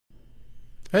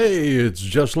Hey, it's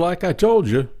just like I told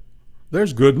you.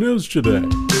 There's good news today.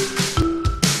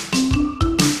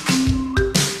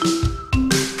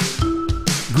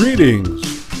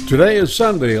 Greetings. Today is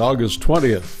Sunday, August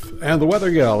 20th, and the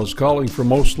Weather Gal is calling for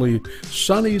mostly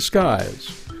sunny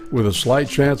skies with a slight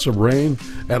chance of rain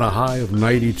and a high of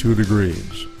 92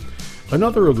 degrees.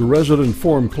 Another of the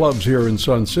resident-formed clubs here in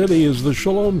Sun City is the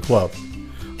Shalom Club.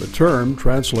 The term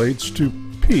translates to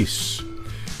peace.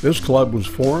 This club was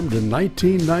formed in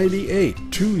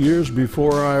 1998, 2 years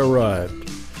before I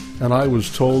arrived, and I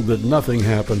was told that nothing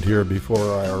happened here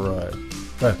before I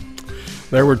arrived.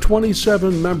 There were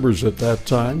 27 members at that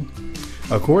time.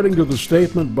 According to the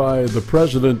statement by the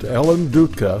president, Ellen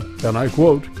Dutka, and I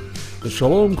quote, "The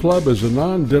Shalom Club is a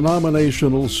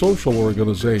non-denominational social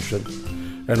organization,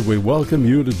 and we welcome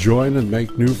you to join and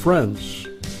make new friends."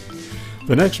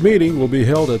 The next meeting will be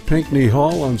held at Pinckney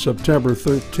Hall on September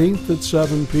 13th at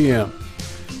 7 p.m.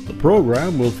 The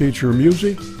program will feature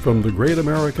music from the Great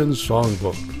American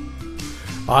Songbook.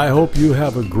 I hope you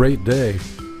have a great day.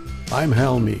 I'm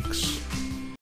Hal Meeks.